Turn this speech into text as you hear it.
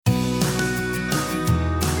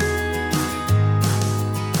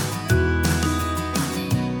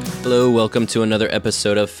Hello, welcome to another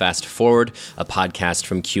episode of Fast Forward, a podcast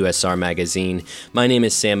from QSR Magazine. My name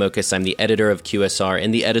is Sam Okus. I'm the editor of QSR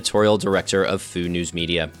and the editorial director of Food News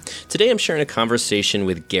Media. Today I'm sharing a conversation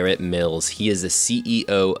with Garrett Mills. He is the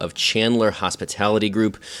CEO of Chandler Hospitality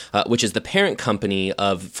Group, which is the parent company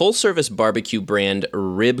of full-service barbecue brand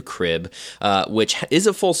Rib Crib, which is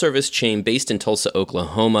a full-service chain based in Tulsa,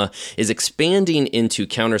 Oklahoma, is expanding into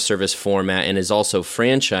counter-service format and is also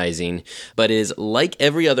franchising, but is, like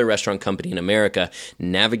every other restaurant company in America,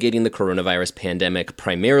 navigating the coronavirus pandemic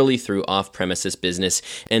primarily through off-premises business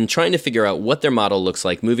and trying to figure out what their model looks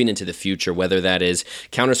like moving into the future, whether that is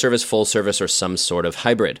counter service, full service, or some sort of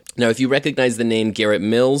hybrid. Now, if you recognize the name Garrett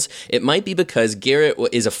Mills, it might be because Garrett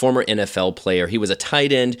is a former NFL player. He was a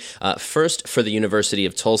tight end, first for the University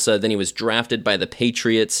of Tulsa, then he was drafted by the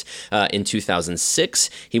Patriots in 2006.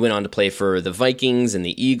 He went on to play for the Vikings and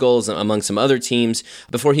the Eagles, among some other teams,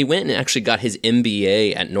 before he went and actually got his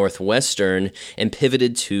MBA at Northwestern and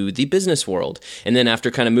pivoted to the business world. And then after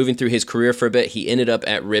kind of moving through his career for a bit, he ended up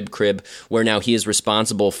at Rib Crib, where now he is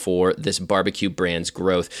responsible for this barbecue brand's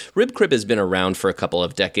growth. Rib Crib has been around for a couple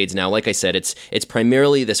of decades now. Like I said, it's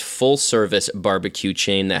primarily this full-service barbecue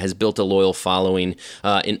chain that has built a loyal following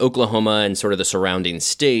in Oklahoma and sort of the surrounding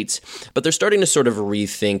states. But they're starting to sort of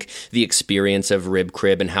rethink the experience of Rib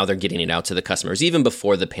Crib and how they're getting it out to the customers. Even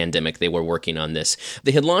before the pandemic, they were working on this.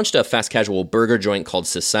 They had launched a fast casual burger joint called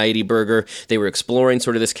Society Burger. They were exploring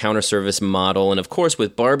sort of this counter service model. And of course,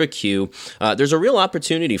 with barbecue, there's a real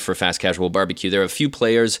opportunity for fast casual barbecue. There are a few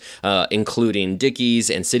players, including Dickey's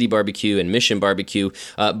and City Barbecue and Mission Barbecue.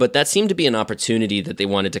 But that seemed to be an opportunity that they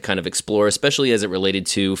wanted to kind of explore, especially as it related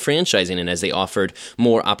to franchising and as they offered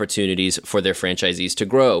more opportunities for their franchisees to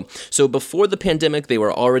grow. So before the pandemic, they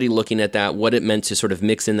were already looking at that, what it meant to sort of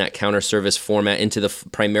mix in that counter service format into the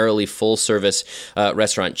primarily full service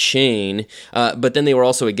restaurant chain. But then they were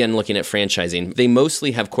also, again, looking at franchising. They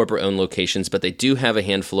mostly have corporate-owned locations, but they do have a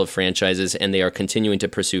handful of franchises, and they are continuing to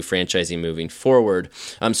pursue franchising moving forward.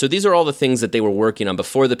 So these are all the things that they were working on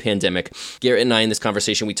before the pandemic. Garrett and I, in this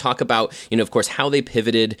conversation, we talk about, of course, how they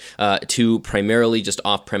pivoted to primarily just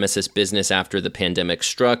off-premises business after the pandemic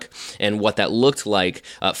struck and what that looked like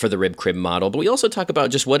for the Rib Crib model. But we also talk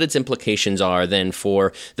about just what its implications are then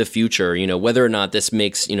for the future, whether or not this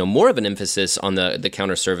makes, more of an emphasis on the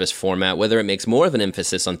counter service format, whether it makes more of an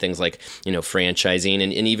emphasis on things like, franchising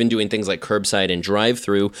and even doing things like curbside and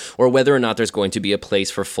drive-through, or whether or not there's going to be a place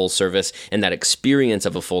for full service and that experience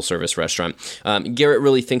of a full service restaurant. Garrett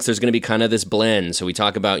really thinks there's going to be kind of this blend. So we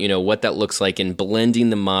talk about, what that looks like in blending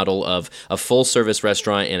the model of a full service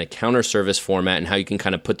restaurant and a counter service format and how you can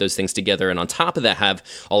kind of put those things together. And on top of that, have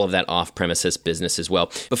all of that off-premises business as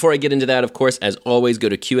well. Before I get into that, of course, as always, go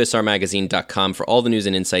to qsrmagazine.com for all the news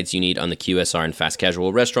and insights you need on the QSR and fast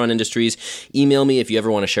casual restaurant industries. Email me if you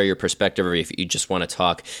ever want to share your perspective or if you just want to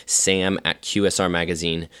talk,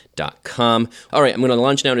 sam@qsrmagazine.com. All right, I'm going to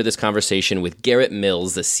launch now into this conversation with Garrett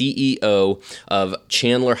Mills, the CEO of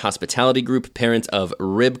Chandler Hospitality Group, parent of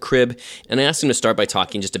Rib Crib. And I asked him to start by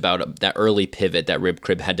talking just about that early pivot that Rib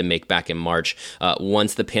Crib had to make back in March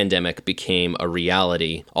once the pandemic became a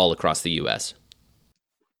reality all across the U.S.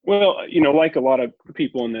 Well, like a lot of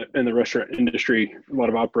people in the restaurant industry, a lot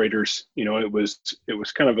of operators, it was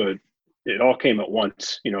kind of it all came at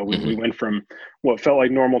once. We went from what felt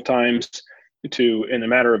like normal times to, in a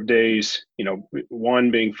matter of days,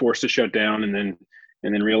 one being forced to shut down, and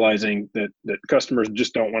then realizing that customers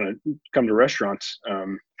just don't want to come to restaurants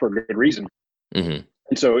for a good reason. Mm-hmm.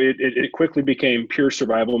 And so it quickly became pure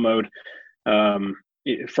survival mode.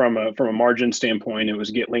 From a margin standpoint, it was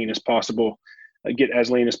get as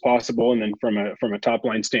lean as possible, and then from a top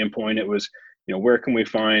line standpoint, it was where can we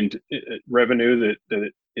find revenue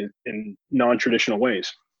that in non-traditional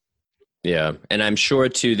ways. Yeah. And I'm sure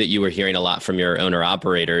too that you were hearing a lot from your owner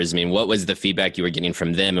operators. I mean, what was the feedback you were getting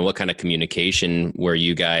from them, and what kind of communication were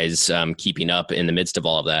you guys keeping up in the midst of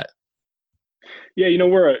all of that? Yeah, we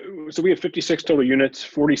have 56 total units.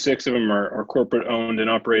 46 of them are corporate owned and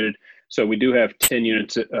operated. So we do have 10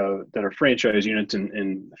 units that are franchise units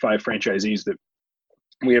and 5 franchisees that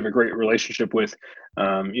we have a great relationship with.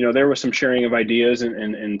 There was some sharing of ideas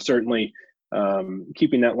and certainly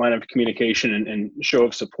keeping that line of communication and show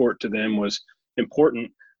of support to them was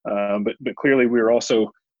important. But clearly we were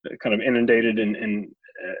also kind of inundated and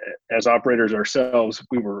as operators ourselves,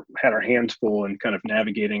 we had our hands full in kind of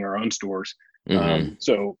navigating our own stores. Mm-hmm.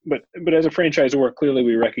 But as a franchisor, clearly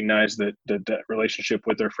we recognize that relationship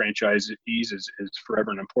with their franchisees is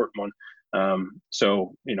forever an important one.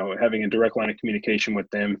 So having a direct line of communication with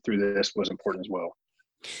them through this was important as well.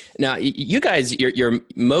 Now, you guys, your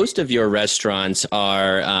most of your restaurants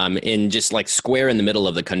are in just like square in the middle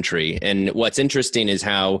of the country. And what's interesting is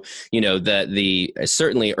how, the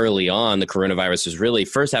certainly early on, the coronavirus was really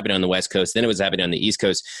first happening on the West Coast, then it was happening on the East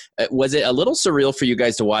Coast. Was it a little surreal for you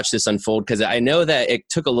guys to watch this unfold? Because I know that it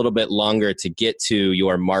took a little bit longer to get to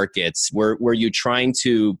your markets. Were you trying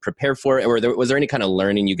to prepare for it, or was there any kind of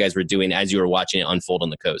learning you guys were doing as you were watching it unfold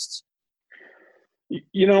on the coasts?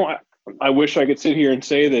 I wish I could sit here and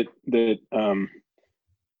say that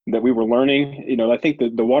we were learning. I think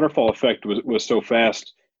that the waterfall effect was so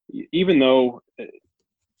fast, even though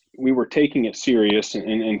we were taking it serious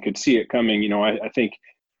and could see it coming. I think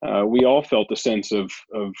we all felt a sense of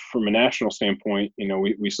from a national standpoint.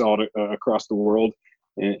 We saw it across the world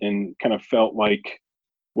and kind of felt like,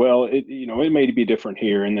 well, it may be different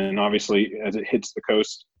here. And then obviously as it hits the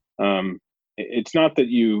coast, it's not that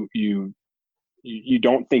you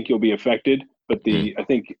don't think you'll be affected, but I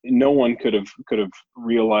think no one could have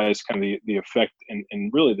realized kind of the effect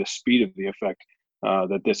and really the speed of the effect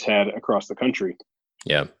that this had across the country.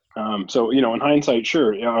 Yeah. So in hindsight,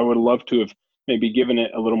 sure, I would love to have maybe given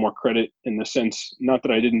it a little more credit in the sense, not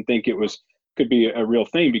that I didn't think it could be a real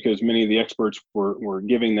thing, because many of the experts were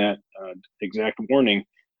giving that exact warning.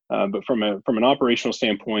 But from an operational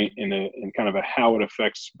standpoint and kind of how it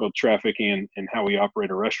affects both traffic and how we operate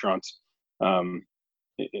our restaurants.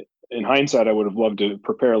 In hindsight, I would have loved to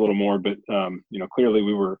prepare a little more, but clearly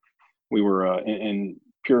we were in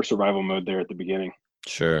pure survival mode there at the beginning.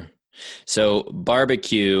 Sure. So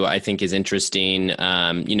barbecue, I think, is interesting.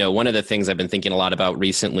 One of the things I've been thinking a lot about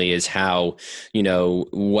recently is how,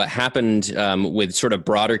 what happened with sort of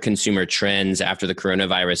broader consumer trends after the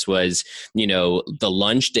coronavirus was, the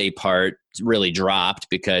lunch day part really dropped,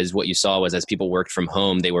 because what you saw was as people worked from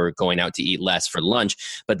home, they were going out to eat less for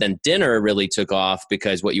lunch. But then dinner really took off,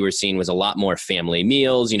 because what you were seeing was a lot more family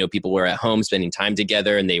meals. People were at home spending time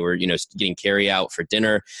together, and they were, getting carry out for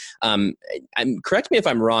dinner. Correct me if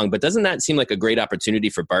I'm wrong, but doesn't that seem like a great opportunity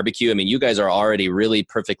for barbecue? I mean, you guys are already really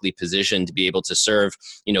perfectly positioned to be able to serve,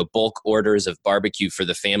 bulk orders of barbecue for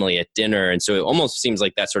the family at dinner. And so it almost seems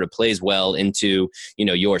like that sort of plays well into,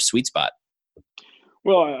 your sweet spot.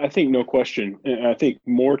 Well, I think no question. And I think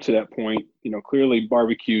more to that point, clearly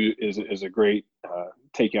barbecue is a great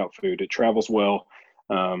takeout food. It travels well.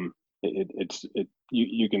 You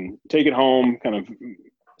can take it home, kind of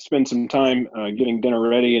spend some time getting dinner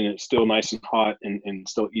ready, and it's still nice and hot and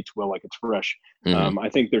still eats well, like it's fresh. Mm-hmm. I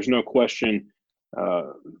think there's no question.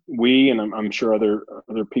 We, and I'm sure other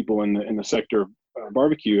people in the sector of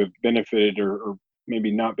barbecue have benefited or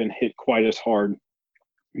maybe not been hit quite as hard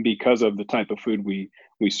because of the type of food we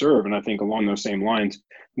serve. And I think along those same lines,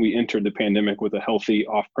 we entered the pandemic with a healthy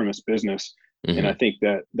off-premise business. Mm-hmm. And I think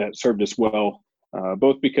that served us well,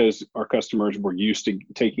 both because our customers were used to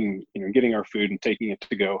getting our food and taking it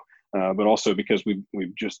to go, but also because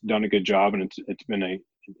we've just done a good job, and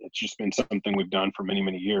it's just been something we've done for many,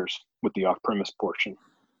 many years with the off-premise portion.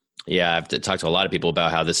 Yeah, I've talked to a lot of people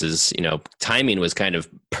about how this is, timing was kind of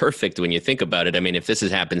perfect when you think about it. I mean, if this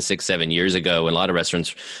has happened 6-7 years ago, and a lot of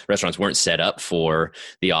restaurants weren't set up for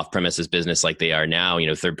the off-premises business like they are now,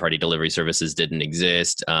 third-party delivery services didn't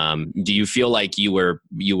exist. Do you feel like you were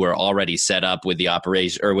already set up with the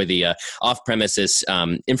operation or with the off-premises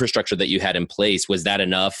infrastructure that you had in place? Was that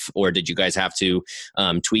enough, or did you guys have to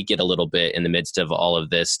tweak it a little bit in the midst of all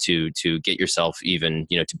of this to get yourself even,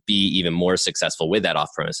 to be even more successful with that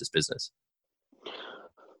off-premises business?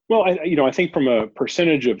 Well, I think from a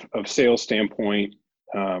percentage of sales standpoint,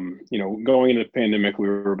 going into the pandemic, we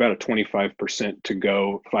were about a 25% to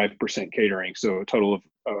go, 5% catering. So a total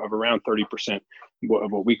of around 30%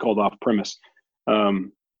 of what we called off premise.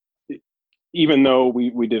 Even though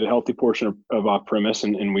we did a healthy portion of off premise,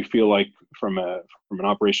 and we feel like from an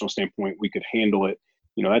operational standpoint, we could handle it.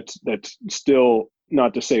 That's still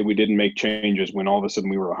not to say we didn't make changes when all of a sudden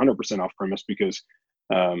we were 100% off premise because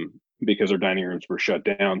our dining rooms were shut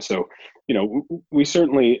down. So, we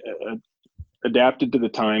certainly adapted to the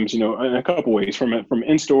times, in a couple ways. From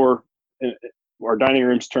in-store, our dining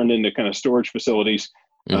rooms turned into kind of storage facilities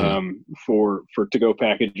for to-go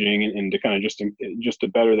packaging and to kind of just to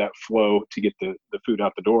better that flow to get the food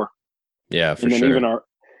out the door. Yeah, for and then sure.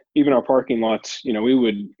 Even our parking lots,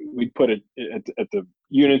 we'd put it at the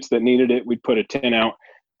units that needed it. We'd put a tent out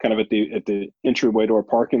kind of at the entryway to our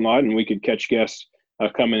parking lot, and we could catch guests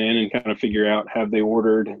coming in and kind of figure out, have they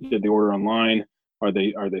ordered? Did they order online? Are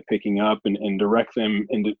they picking up, and direct them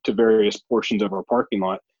into various portions of our parking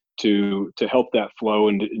lot to help that flow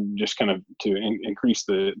and just kind of to increase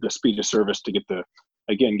the speed of service to get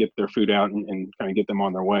their food out and kind of get them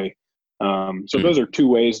on their way. So those are two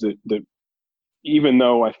ways that even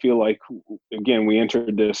though I feel like, again, we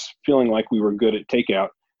entered this feeling like we were good at takeout,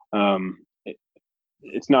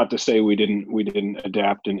 it's not to say we didn't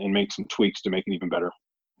adapt and make some tweaks to make it even better.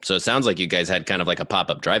 So it sounds like you guys had kind of like a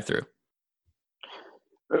pop-up drive-through.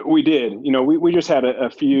 We did. We just had a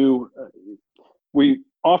few. We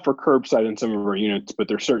offer curbside in some of our units, but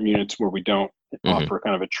there's certain units where we don't offer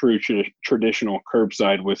kind of a true traditional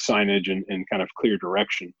curbside with signage and kind of clear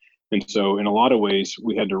direction. And so in a lot of ways,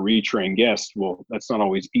 we had to retrain guests. Well, that's not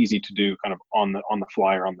always easy to do kind of on the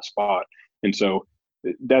fly or on the spot. And so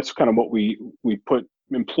that's kind of what we put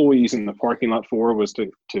employees in the parking lot for, was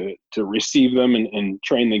to receive them and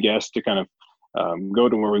train the guests to kind of go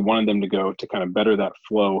to where we wanted them to go, to kind of better that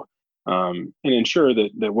flow, and ensure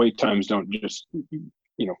that wait times don't just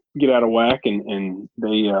get out of whack, and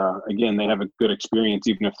they again, they have a good experience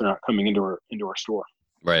even if they're not coming into our store.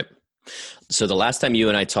 Right. So the last time you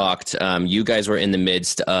and I talked, you guys were in the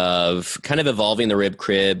midst of kind of evolving the rib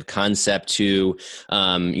crib concept to,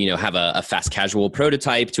 have a fast casual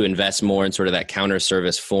prototype, to invest more in sort of that counter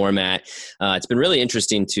service format. It's been really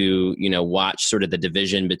interesting to, watch sort of the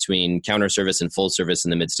division between counter service and full service in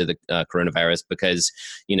the midst of the coronavirus, because,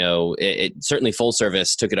 it certainly full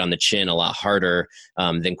service took it on the chin a lot harder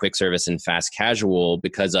than quick service and fast casual,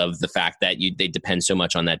 because of the fact that they depend so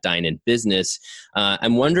much on that dine-in business.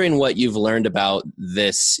 I'm wondering what you've learned about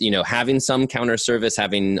this, having some counter service,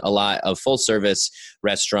 having a lot of full service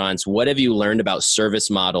restaurants. What have you learned about service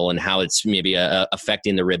model and how it's maybe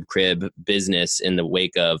affecting the rib crib business in the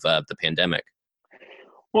wake of the pandemic?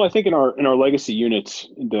 Well, I think in our legacy units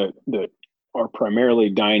that are primarily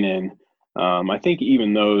dine-in, I think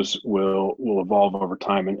even those will evolve over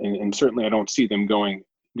time, and certainly I don't see them going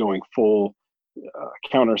full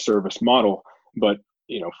counter service model. But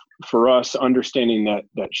for us, understanding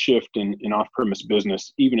that shift in off-premise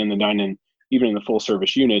business, even in the dine-in, even in the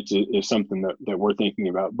full-service units, is something that we're thinking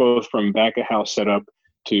about, both from back-of-house setup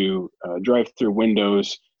to drive-through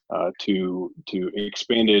windows to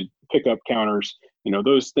expanded pickup counters.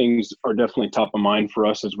 Those things are definitely top of mind for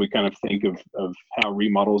us as we kind of think of how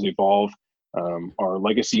remodels evolve our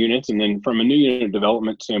legacy units. And then from a new unit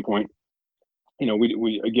development standpoint,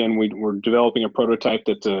 we're developing a prototype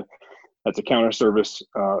that's a counter service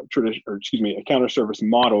a counter service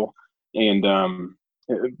model. And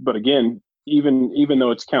but again, even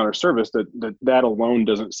though it's counter service, that alone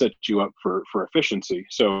doesn't set you up for efficiency.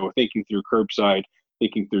 So thinking through curbside,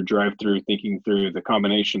 thinking through drive-through, thinking through the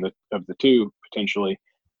combination of the two potentially,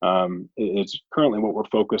 it's currently what we're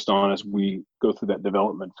focused on as we go through that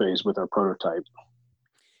development phase with our prototype.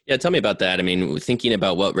 Yeah, tell me about that. I mean, thinking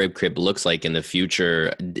about what rib crib looks like in the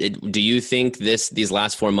future, do you think these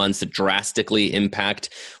last 4 months drastically impact,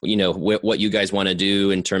 what you guys want to do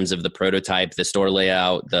in terms of the prototype, the store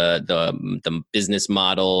layout, the business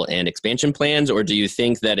model and expansion plans? Or do you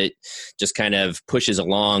think that it just kind of pushes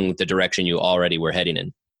along the direction you already were heading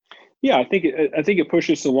in? Yeah, I think it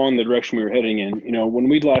pushes along the direction we were heading in. When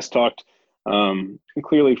we last talked,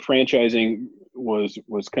 clearly franchising was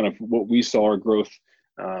kind of what we saw our growth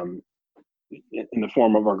in the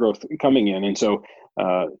form of our growth coming in. And so,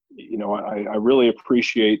 I really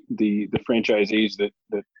appreciate the franchisees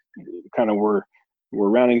that kind of were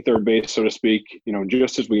rounding third base, so to speak.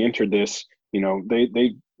 Just as we entered this,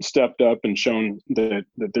 they stepped up and shown that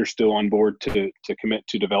they're still on board to commit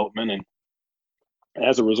to development. And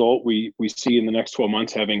as a result, we see in the next 12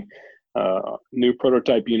 months having new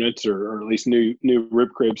prototype units, or at least new rib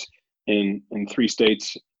cribs in 3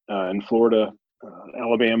 states, in Florida,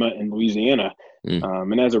 Alabama, and Louisiana.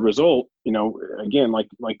 And as a result, again,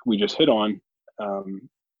 like we just hit on,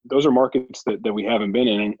 those are markets that we haven't been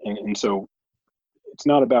in. And so it's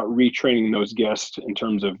not about retraining those guests in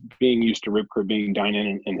terms of being used to rib crib, being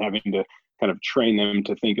dine-in, and having to kind of train them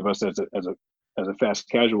to think of us as a fast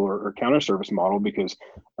casual or counter service model, because,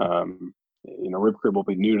 rib crib will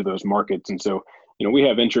be new to those markets. And so, we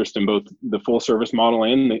have interest in both the full service model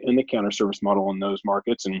and the counter service model in those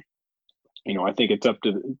markets. And I think it's up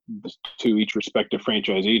to each respective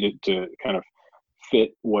franchisee to kind of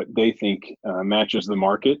fit what they think matches the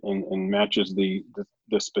market and matches the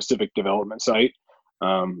specific development site.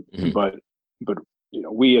 But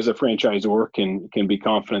we as a franchisor can be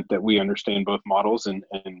confident that we understand both models and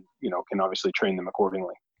can obviously train them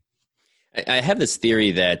accordingly. I have this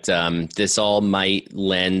theory that this all might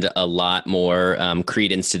lend a lot more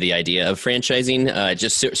credence to the idea of franchising. It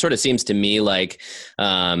just sort of seems to me like,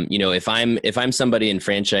 if I'm somebody in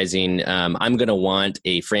franchising, I'm going to want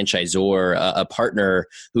a franchisor, a partner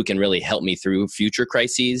who can really help me through future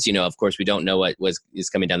crises. Of course, we don't know what is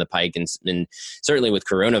coming down the pike, and certainly with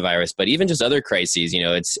coronavirus, but even just other crises.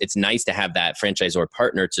 It's nice to have that franchisor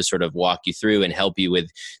partner to sort of walk you through and help you with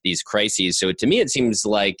these crises. So to me, it seems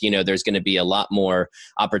like there's going to be a lot more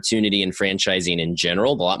opportunity in franchising in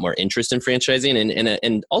general, a lot more interest in franchising,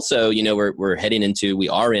 and also we're heading into, we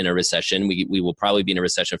are in a recession. We will probably be in a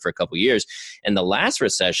recession for a couple of years. And the last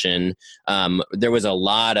recession, there was a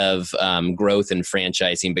lot of growth in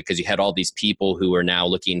franchising because you had all these people who are now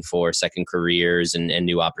looking for second careers and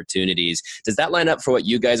new opportunities. Does that line up for what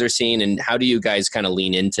you guys are seeing, and how do you guys kind of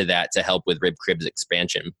lean into that to help with Rib Crib's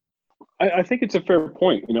expansion? I think it's a fair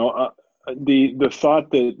point. The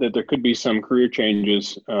thought that there could be some career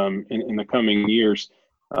changes in the coming years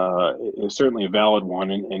is certainly a valid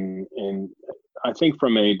one, and I think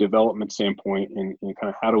from a development standpoint and kind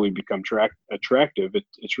of how do we become attractive,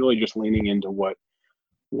 it's really just leaning into what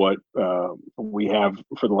we have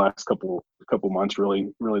for the last couple months,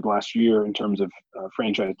 really the last year in terms of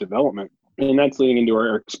franchise development. And that's leading into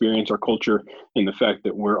our experience, our culture, and the fact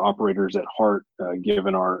that we're operators at heart,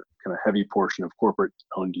 given our kind of heavy portion of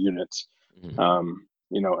corporate-owned units.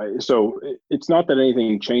 So it's not that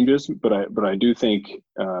anything changes, but I do think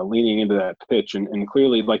leaning into that pitch and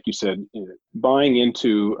clearly, like you said, buying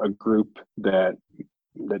into a group that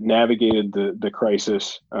navigated the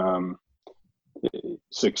crisis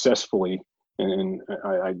successfully. And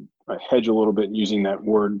I hedge a little bit using that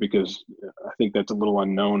word because I think that's a little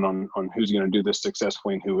unknown on who's going to do this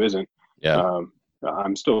successfully and who isn't. Yeah.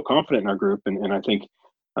 I'm still confident in our group, and I think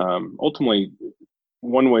ultimately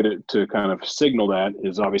one way to kind of signal that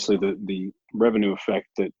is obviously the revenue effect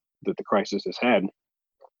that the crisis has had.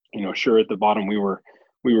 Sure, at the bottom we were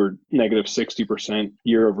negative 60%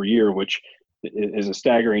 year over year, which is a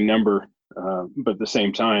staggering number. But at the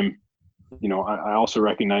same time, I also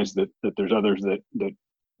recognize that there's others that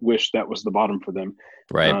wish that was the bottom for them.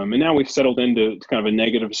 Right. And now we've settled into kind of a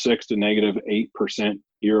 -6 to -8%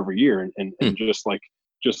 year over year. And just like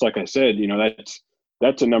I said,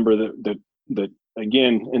 that's a number that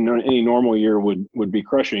again, in any normal year would be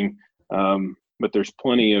crushing. But there's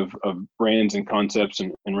plenty of brands and concepts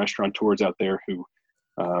and restaurateurs out there who,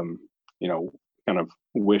 kind of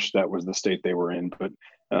wish that was the state they were in. But,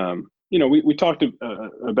 we talked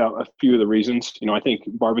about a few of the reasons. I think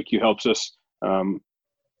barbecue helps us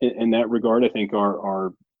in that regard. I think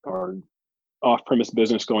our off-premise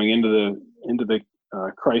business going into the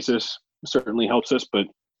crisis certainly helps us, but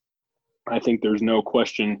I think there's no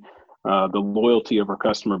question the loyalty of our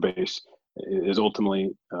customer base is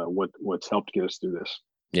ultimately what's helped get us through this.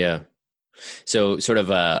 Yeah. So sort of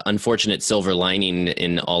a unfortunate silver lining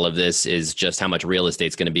in all of this is just how much real estate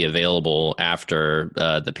is going to be available after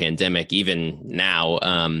the pandemic. Even now,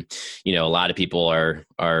 a lot of people are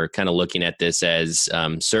kind of looking at this as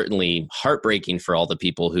certainly heartbreaking for all the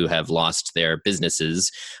people who have lost their businesses.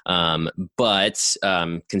 But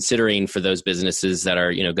considering for those businesses that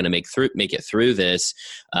are going to make it through this,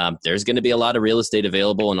 there's going to be a lot of real estate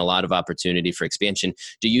available and a lot of opportunity for expansion.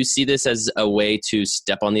 Do you see this as a way to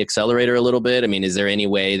step on the accelerator a little bit? I mean, is there any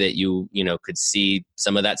way that you could see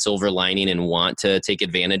some of that silver lining and want to take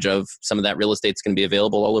advantage of some of that real estate that's going to be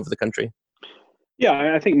available all over the country?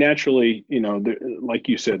 Yeah, I think naturally, like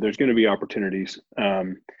you said, there's going to be opportunities.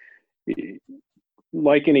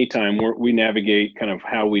 Like any time we navigate kind of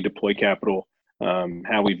how we deploy capital,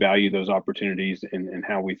 how we value those opportunities, and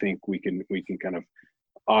how we think we can kind of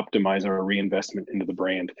optimize our reinvestment into the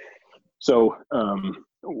brand. So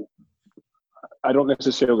I don't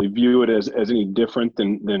necessarily view it as any different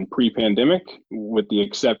than pre-pandemic, with the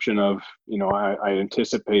exception of, I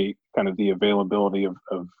anticipate kind of the availability of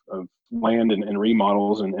land and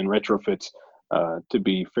remodels and retrofits to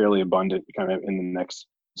be fairly abundant kind of in the next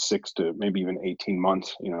 6 to maybe even 18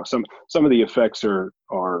 months. Some of the effects are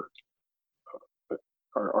going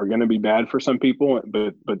to be bad for some people,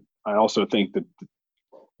 but I also think that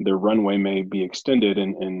their runway may be extended,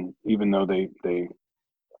 and even though they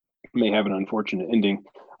may have an unfortunate ending,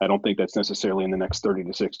 I don't think that's necessarily in the next 30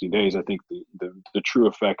 to 60 days. I think the true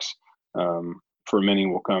effects for many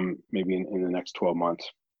will come maybe in the next 12 months.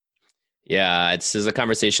 Yeah, it's a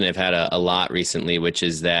conversation I've had a lot recently, which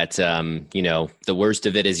is that, the worst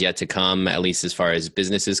of it is yet to come, at least as far as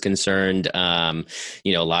business is concerned. A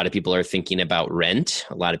lot of people are thinking about rent.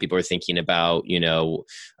 A lot of people are thinking about,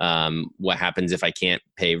 what happens if I can't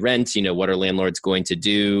pay rent? What are landlords going to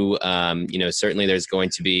do? Certainly there's going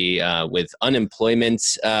to be, with unemployment,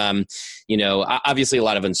 obviously a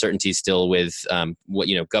lot of uncertainty still with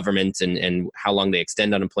government and how long they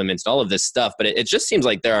extend unemployment and all of this stuff. But it just seems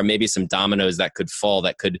like there are maybe some dominoes that could fall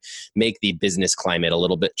that could make the business climate a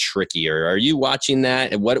little bit trickier. Are you watching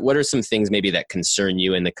that? And what are some things maybe that concern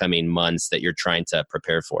you in the coming months that you're trying to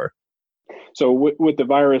prepare for? So with the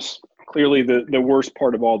virus, clearly the worst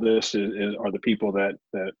part of all this are the people that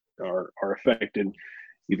are affected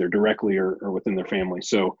either directly or within their family.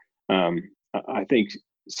 So I think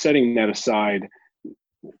setting that aside,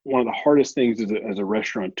 one of the hardest things as a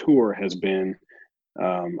restaurateur has been,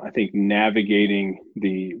 I think, navigating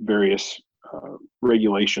the various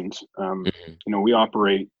regulations. We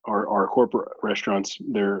operate our corporate restaurants;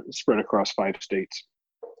 they're spread across 5 states,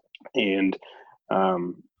 and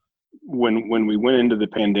when we went into the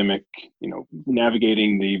pandemic,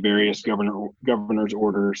 navigating the various governor's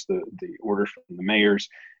orders, the orders from the mayors,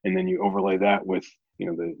 and then you overlay that with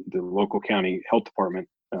the local county health department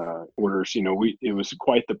orders. It was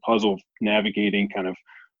quite the puzzle navigating kind of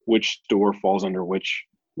which store falls under which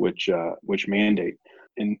mandate.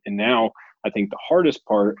 And now I think the hardest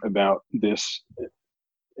part about this,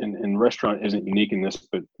 and restaurant isn't unique in this,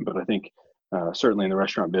 but I think certainly in the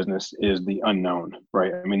restaurant business, is the unknown,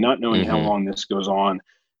 right? I mean, not knowing how long this goes on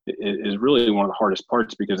is really one of the hardest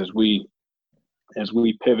parts, because as we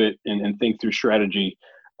pivot and think through strategy,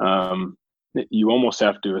 you almost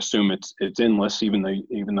have to assume it's endless, even though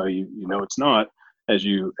you know it's not, as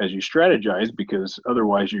you strategize, because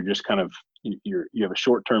otherwise you're just kind of you have a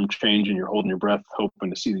short-term change and you're holding your breath hoping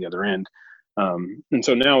to see the other end. And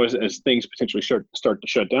so now as things potentially start to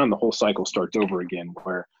shut down, the whole cycle starts over again,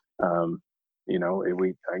 where I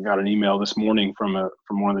got an email this morning from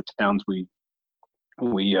one of the towns we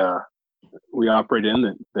operate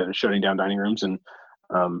in that is shutting down dining rooms. And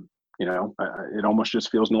it almost just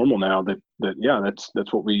feels normal now that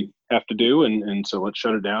that's what we have to do, and so let's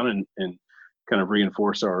shut it down and kind of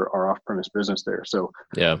reinforce our off-premise business there. So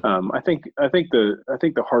Yeah. I think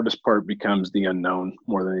the hardest part becomes the unknown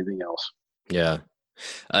more than anything else. Yeah.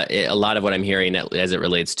 A lot of what I'm hearing as it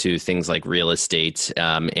relates to things like real estate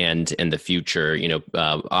and in the future,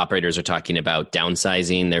 operators are talking about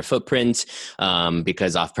downsizing their footprint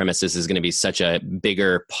because off premises is going to be such a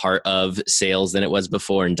bigger part of sales than it was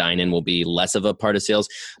before, and dine-in will be less of a part of sales.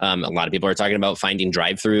 A lot of people are talking about finding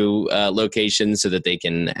drive-through locations so that they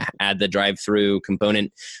can add the drive-through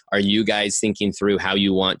component. Are you guys thinking through how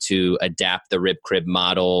you want to adapt the rib crib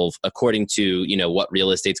model according to what real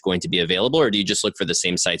estate's going to be available, or do you just look for the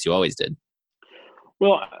same sites you always did?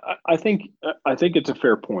 Well, I think it's a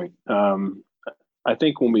fair point. I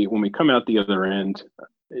think when we come out the other end,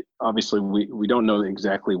 obviously we don't know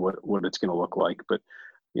exactly what it's going to look like, but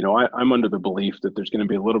I'm under the belief that there's going to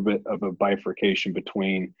be a little bit of a bifurcation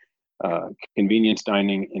between convenience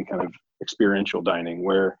dining and kind of experiential dining,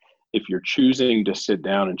 where if you're choosing to sit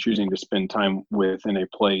down and choosing to spend time within a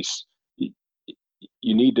place,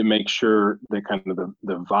 you need to make sure that kind of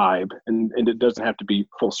the vibe, and it doesn't have to be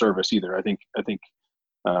full service either. I think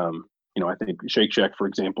Shake Shack, for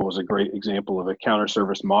example, is a great example of a counter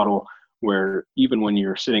service model where even when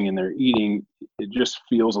you're sitting in there eating, it just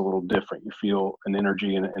feels a little different. You feel an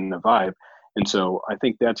energy and a vibe. And so I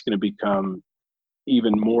think that's going to become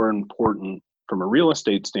even more important from a real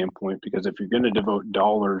estate standpoint, because if you're going to devote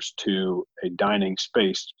dollars to a dining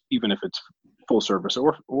space, even if it's full service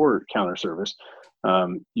or counter service,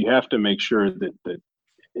 you have to make sure that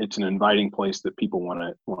it's an inviting place that people want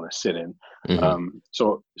to sit in.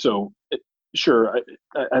 Sure,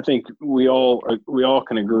 I think we all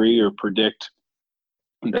can agree or predict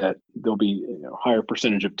that there'll be higher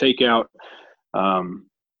percentage of takeout,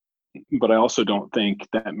 but I also don't think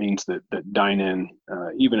that means that dine-in,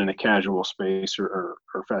 even in a casual space or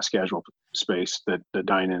fast casual space, that the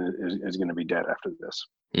dine-in is going to be dead after this.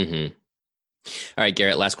 Mm-hmm. All right,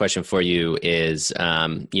 Garrett, last question for you is,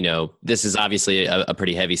 this is obviously a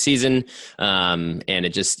pretty heavy season, and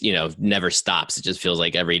it just, never stops. It just feels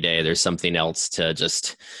like every day there's something else to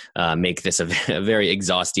just make this a very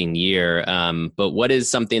exhausting year. But what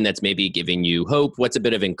is something that's maybe giving you hope? What's a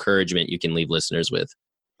bit of encouragement you can leave listeners with?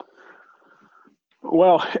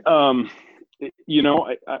 Well, I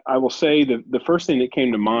will say that the first thing that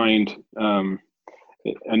came to mind,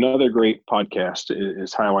 another great podcast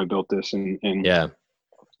is How I Built This, and yeah,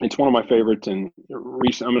 it's one of my favorites. And I'm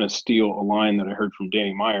going to steal a line that I heard from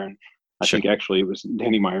Danny Meyer. And I think actually it was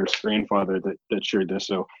Danny Meyer's grandfather that shared this.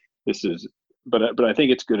 So this is, but I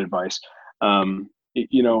think it's good advice.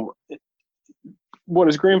 What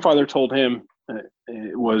his grandfather told him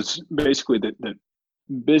it was basically that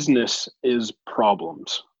business is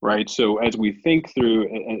problems, right? So as we think through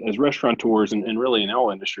as restaurateurs and really in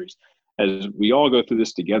all industries, as we all go through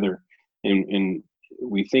this together and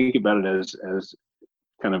we think about it as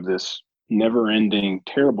kind of this never-ending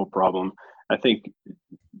terrible problem, I think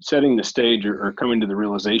setting the stage or coming to the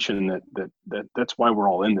realization that's why we're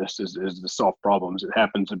all in this is to solve problems. It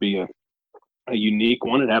happens to be a unique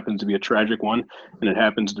one. It happens to be a tragic one, and it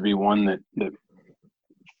happens to be one that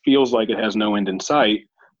feels like it has no end in sight.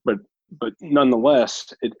 But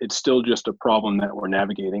nonetheless, it's still just a problem that we're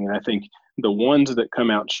navigating. And I think the ones that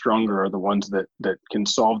come out stronger are the ones that can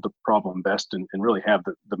solve the problem best and really have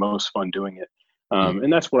the most fun doing it.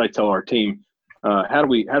 And that's what I tell our team. How do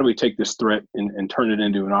we take this threat and turn it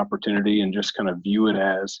into an opportunity and just kind of view it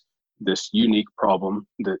as this unique problem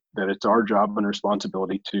that it's our job and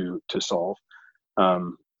responsibility to solve.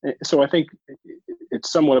 So I think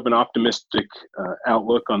it's somewhat of an optimistic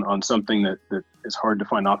outlook on something that is hard to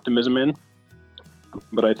find optimism in.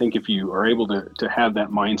 But I think if you are able to have that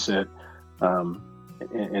mindset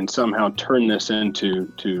and somehow turn this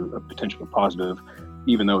into a potential positive,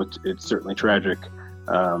 even though it's certainly tragic,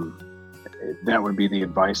 that would be the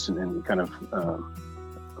advice and kind of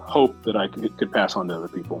hope that I could pass on to other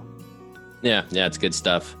people. Yeah, it's good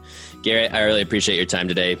stuff. Gary, I really appreciate your time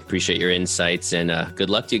today. Appreciate your insights, and good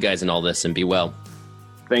luck to you guys in all this, and be well.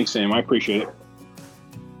 Thanks, Sam. I appreciate it.